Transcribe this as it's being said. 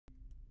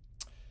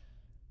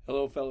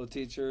Hello, fellow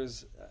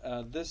teachers.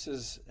 This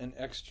is an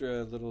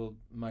extra little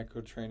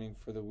micro training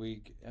for the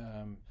week,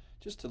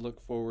 just to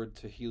look forward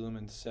to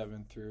Helaman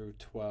 7 through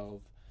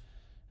 12.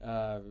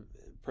 Uh,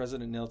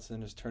 President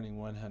Nelson is turning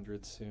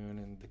 100 soon,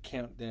 and the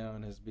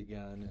countdown has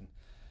begun.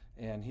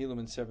 And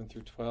Helaman 7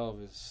 through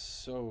 12 is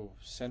so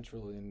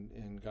central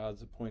in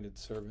God's appointed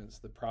servants,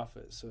 the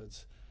prophets. So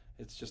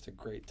it's just a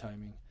great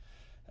timing.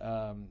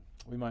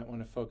 We might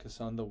want to focus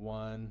on the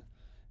one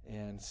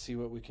and see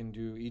what we can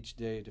do each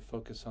day to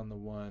focus on the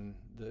one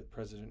that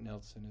President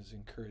Nelson has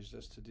encouraged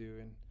us to do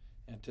in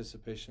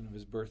anticipation of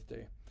his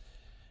birthday.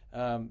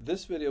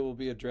 This video will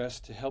be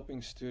addressed to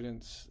helping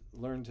students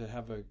learn to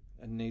have a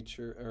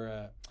nature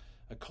or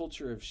a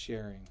culture of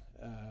sharing,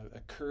 a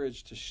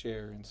courage to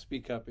share and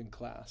speak up in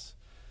class.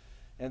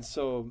 And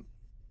so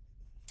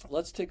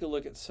let's take a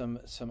look at some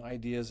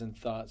ideas and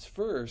thoughts.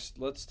 First,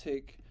 let's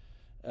take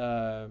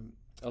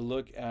a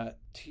look at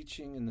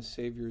teaching in the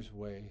Savior's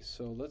way.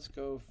 So let's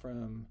go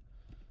from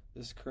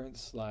this current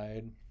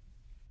slide.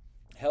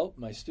 Help,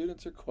 my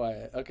students are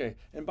quiet. Okay,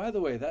 and by the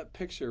way, that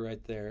picture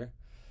right there,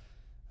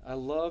 I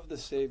love the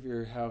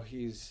Savior, how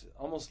he's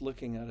almost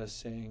looking at us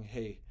saying,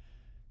 hey,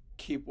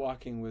 keep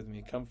walking with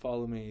me, come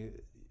follow me.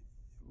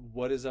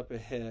 What is up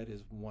ahead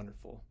is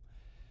wonderful.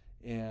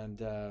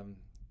 And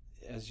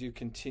as you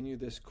continue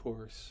this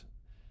course,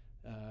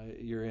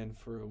 you're in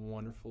for a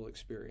wonderful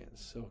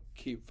experience. So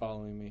keep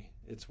following me.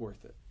 It's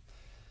worth it.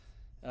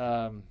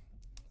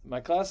 My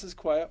class is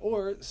quiet,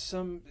 or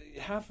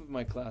half of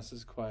my class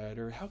is quiet,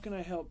 or how can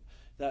I help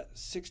that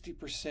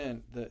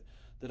 60%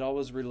 that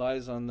always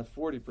relies on the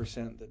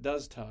 40% that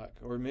does talk?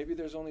 Or maybe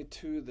there's only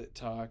 2 that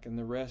talk and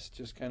the rest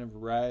just kind of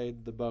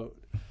ride the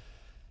boat.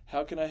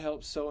 How can I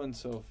help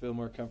so-and-so feel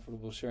more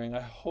comfortable sharing?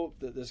 I hope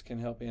that this can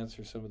help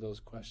answer some of those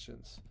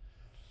questions.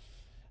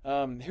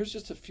 Here's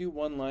just a few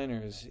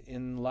one-liners.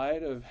 In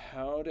light of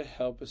how to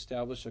help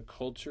establish a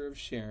culture of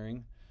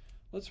sharing,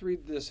 let's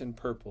read this in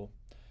purple.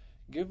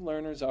 Give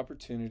learners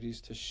opportunities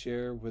to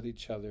share with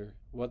each other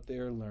what they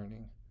are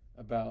learning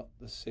about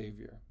the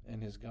Savior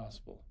and His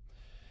gospel.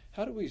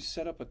 How do we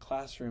set up a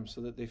classroom so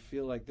that they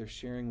feel like they're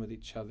sharing with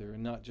each other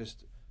and not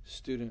just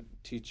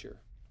student-teacher?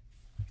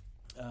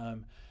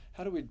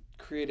 How do we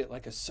create it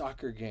like a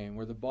soccer game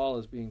where the ball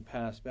is being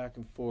passed back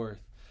and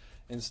forth,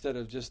 instead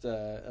of just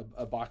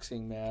a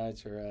boxing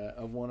match or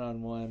a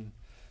one-on-one?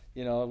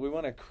 We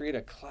want to create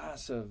a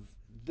class of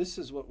this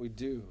is what we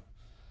do.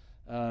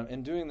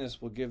 And doing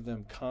this will give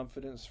them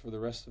confidence for the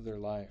rest of their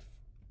life.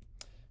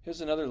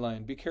 Here's another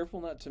line. Be careful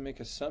not to make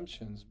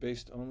assumptions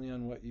based only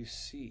on what you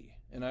see.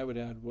 And I would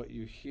add what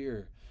you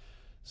hear.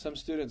 Some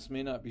students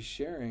may not be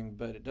sharing,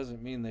 but it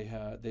doesn't mean they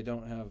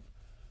don't have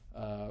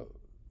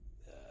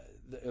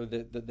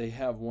that they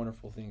have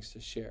wonderful things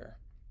to share.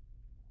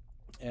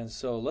 And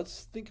so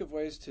let's think of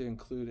ways to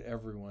include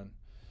everyone.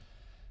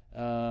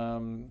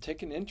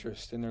 Take an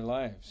interest in their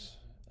lives.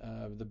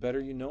 The better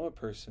you know a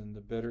person,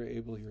 the better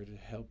able you're to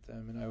help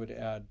them. And I would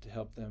add to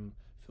help them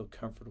feel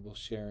comfortable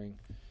sharing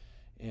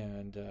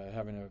and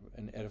having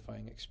an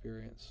edifying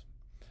experience.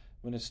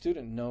 When a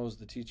student knows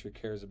the teacher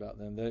cares about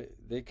them,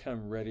 they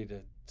come ready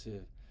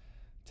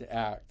to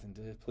act and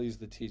to please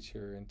the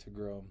teacher and to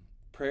grow.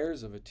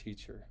 Prayers of a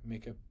teacher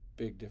make a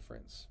big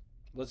difference.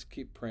 Let's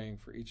keep praying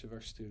for each of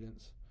our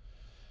students.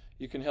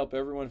 You can help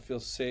everyone feel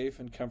safe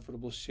and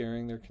comfortable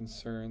sharing their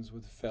concerns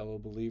with fellow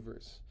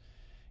believers.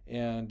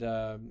 And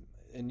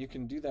you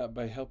can do that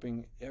by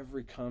helping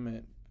every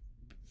comment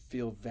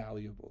feel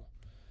valuable.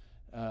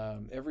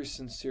 Every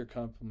sincere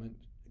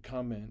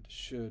comment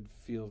should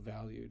feel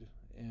valued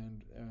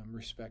and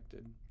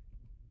respected.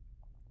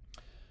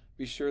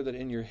 Be sure that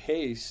in your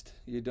haste,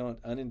 you don't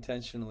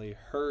unintentionally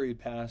hurry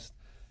past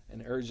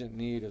an urgent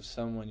need of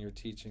someone you're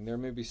teaching. There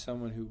may be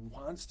someone who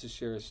wants to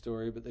share a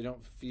story, but they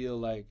don't feel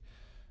like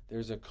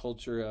there's a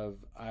culture of,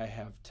 I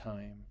have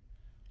time.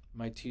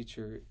 My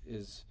teacher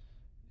is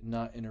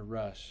not in a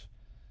rush.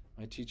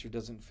 My teacher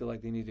doesn't feel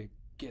like they need to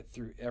get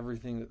through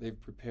everything that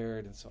they've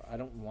prepared, and so I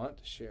don't want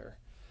to share.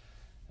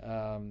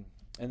 And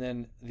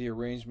then the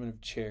arrangement of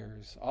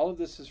chairs. All of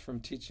this is from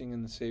Teaching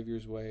in the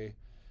Savior's Way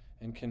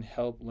and can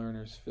help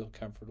learners feel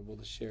comfortable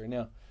to share.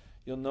 Now,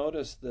 you'll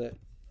notice that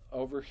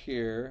over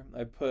here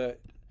I put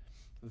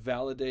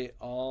validate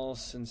all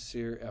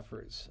sincere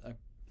efforts.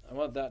 I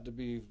want that to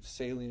be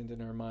salient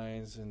in our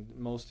minds and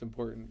most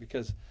important,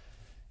 because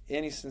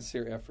any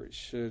sincere effort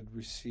should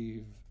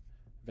receive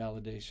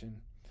validation.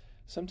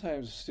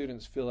 Sometimes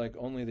students feel like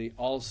only the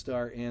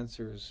all-star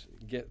answers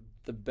get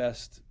the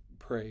best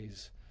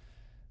praise,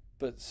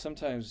 but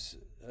sometimes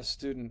a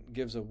student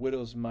gives a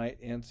widow's mite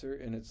answer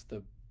and it's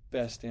the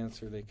best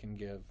answer they can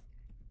give.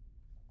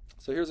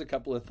 So here's a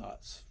couple of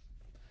thoughts.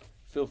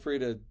 Feel free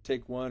to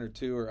take 1 or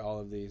 2 or all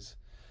of these.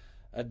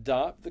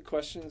 Adopt the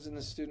questions in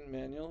the student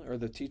manual or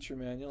the teacher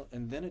manual,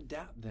 and then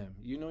adapt them.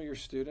 You know your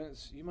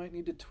students. You might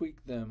need to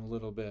tweak them a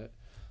little bit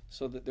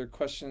so that they're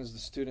questions the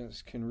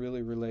students can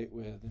really relate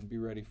with and be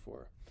ready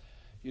for.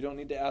 You don't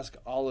need to ask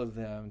all of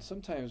them.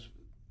 Sometimes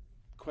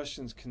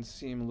questions can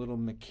seem a little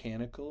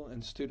mechanical,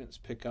 and students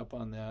pick up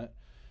on that.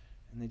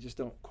 and they just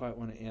don't quite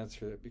want to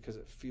answer it because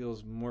it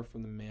feels more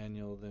from the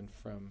manual than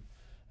from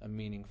a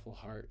meaningful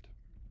heart.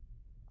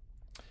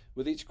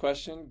 With each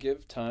question,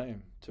 give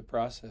time to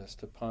process,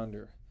 to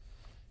ponder.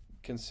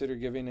 Consider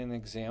giving an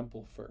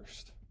example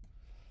first.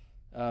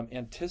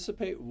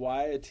 Anticipate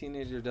why a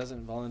teenager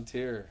doesn't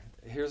volunteer.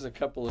 Here's a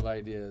couple of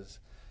ideas.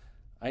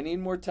 I need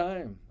more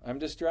time. I'm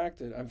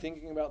distracted. I'm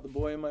thinking about the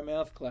boy in my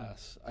math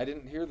class. I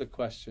didn't hear the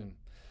question.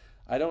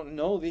 I don't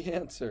know the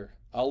answer.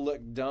 I'll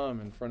look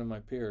dumb in front of my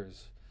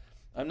peers.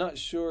 I'm not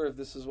sure if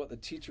this is what the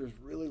teacher is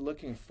really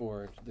looking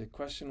for. The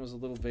question was a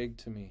little vague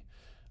to me.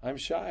 I'm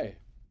shy.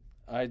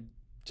 I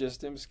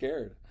just am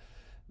scared.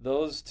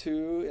 Those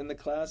two in the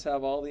class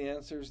have all the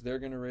answers. They're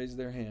going to raise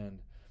their hand.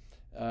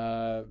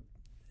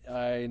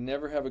 I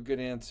never have a good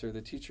answer.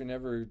 The teacher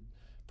never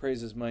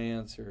praises my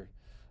answer.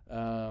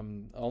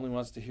 Only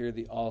wants to hear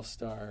the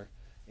all-star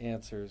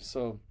answers.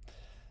 So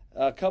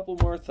a couple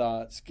more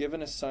thoughts. Give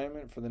an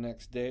assignment for the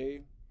next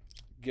day.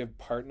 Give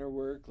partner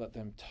work. Let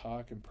them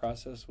talk and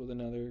process with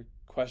another.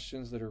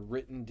 Questions that are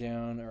written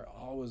down are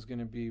always going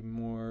to be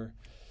more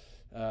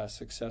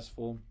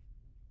successful.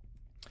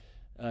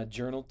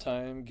 Journal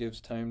time gives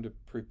time to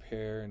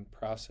prepare and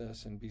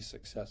process and be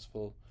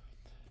successful.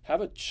 Have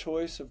a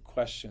choice of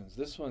questions.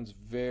 This one's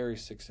very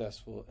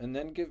successful. And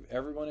then give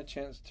everyone a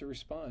chance to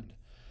respond.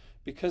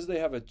 Because they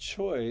have a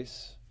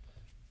choice,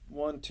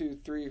 1, 2,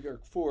 3, or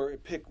 4,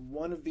 pick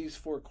one of these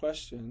 4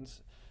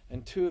 questions,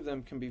 and 2 of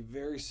them can be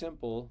very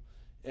simple.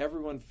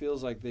 Everyone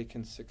feels like they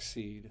can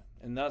succeed.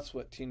 And that's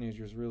what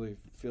teenagers really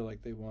feel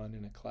like they want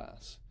in a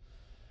class.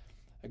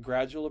 A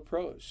gradual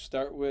approach.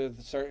 Start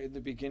at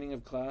the beginning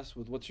of class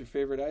with what's your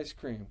favorite ice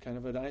cream, kind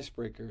of an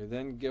icebreaker.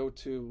 Then go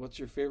to what's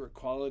your favorite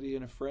quality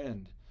in a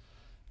friend.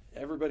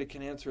 Everybody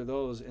can answer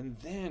those, and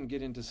then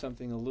get into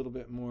something a little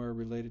bit more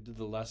related to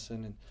the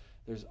lesson, and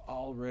there's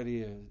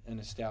already an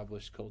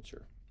established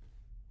culture.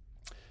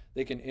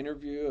 They can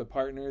interview a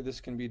partner. This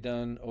can be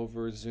done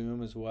over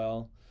Zoom as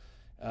well.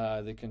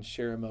 They can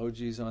share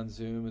emojis on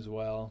Zoom as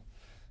well.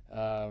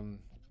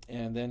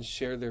 And then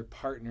share their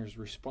partner's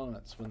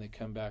response when they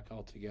come back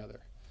all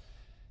together.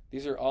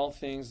 These are all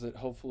things that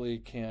hopefully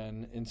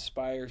can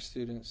inspire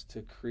students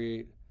to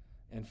create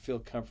and feel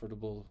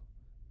comfortable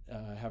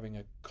having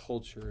a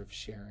culture of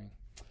sharing.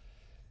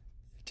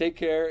 Take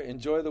care,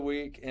 enjoy the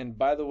week, and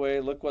by the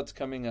way, look what's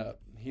coming up.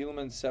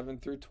 Helaman 7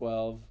 through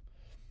 12,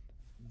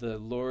 the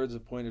Lord's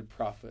appointed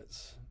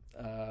prophets.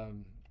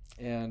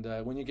 And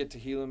when you get to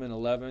Helaman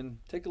 11,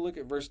 take a look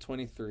at verse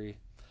 23.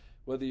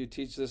 Whether you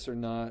teach this or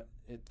not,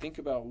 think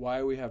about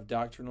why we have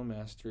doctrinal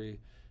mastery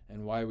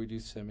and why we do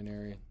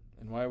seminary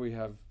and why we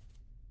have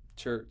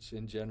church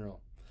in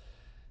general.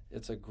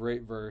 It's a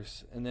great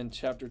verse. And then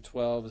chapter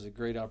 12 is a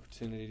great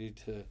opportunity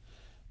to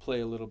play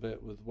a little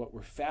bit with what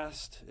we're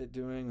fast at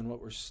doing and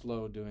what we're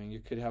slow doing. You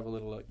could have a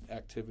little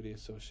activity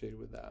associated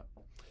with that.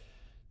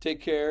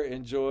 Take care,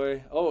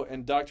 enjoy. Oh,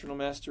 and doctrinal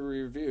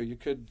mastery review. You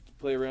could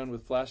play around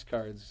with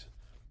flashcards.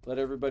 Let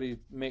everybody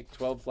make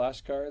 12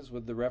 flashcards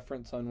with the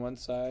reference on one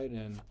side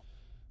and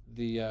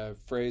the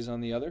phrase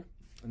on the other.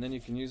 And then you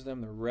can use them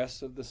the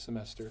rest of the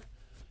semester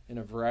in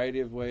a variety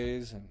of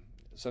ways. And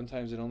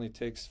sometimes it only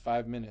takes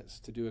 5 minutes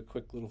to do a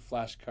quick little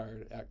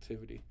flashcard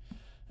activity.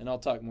 And I'll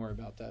talk more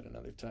about that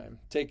another time.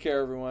 Take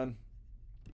care, everyone.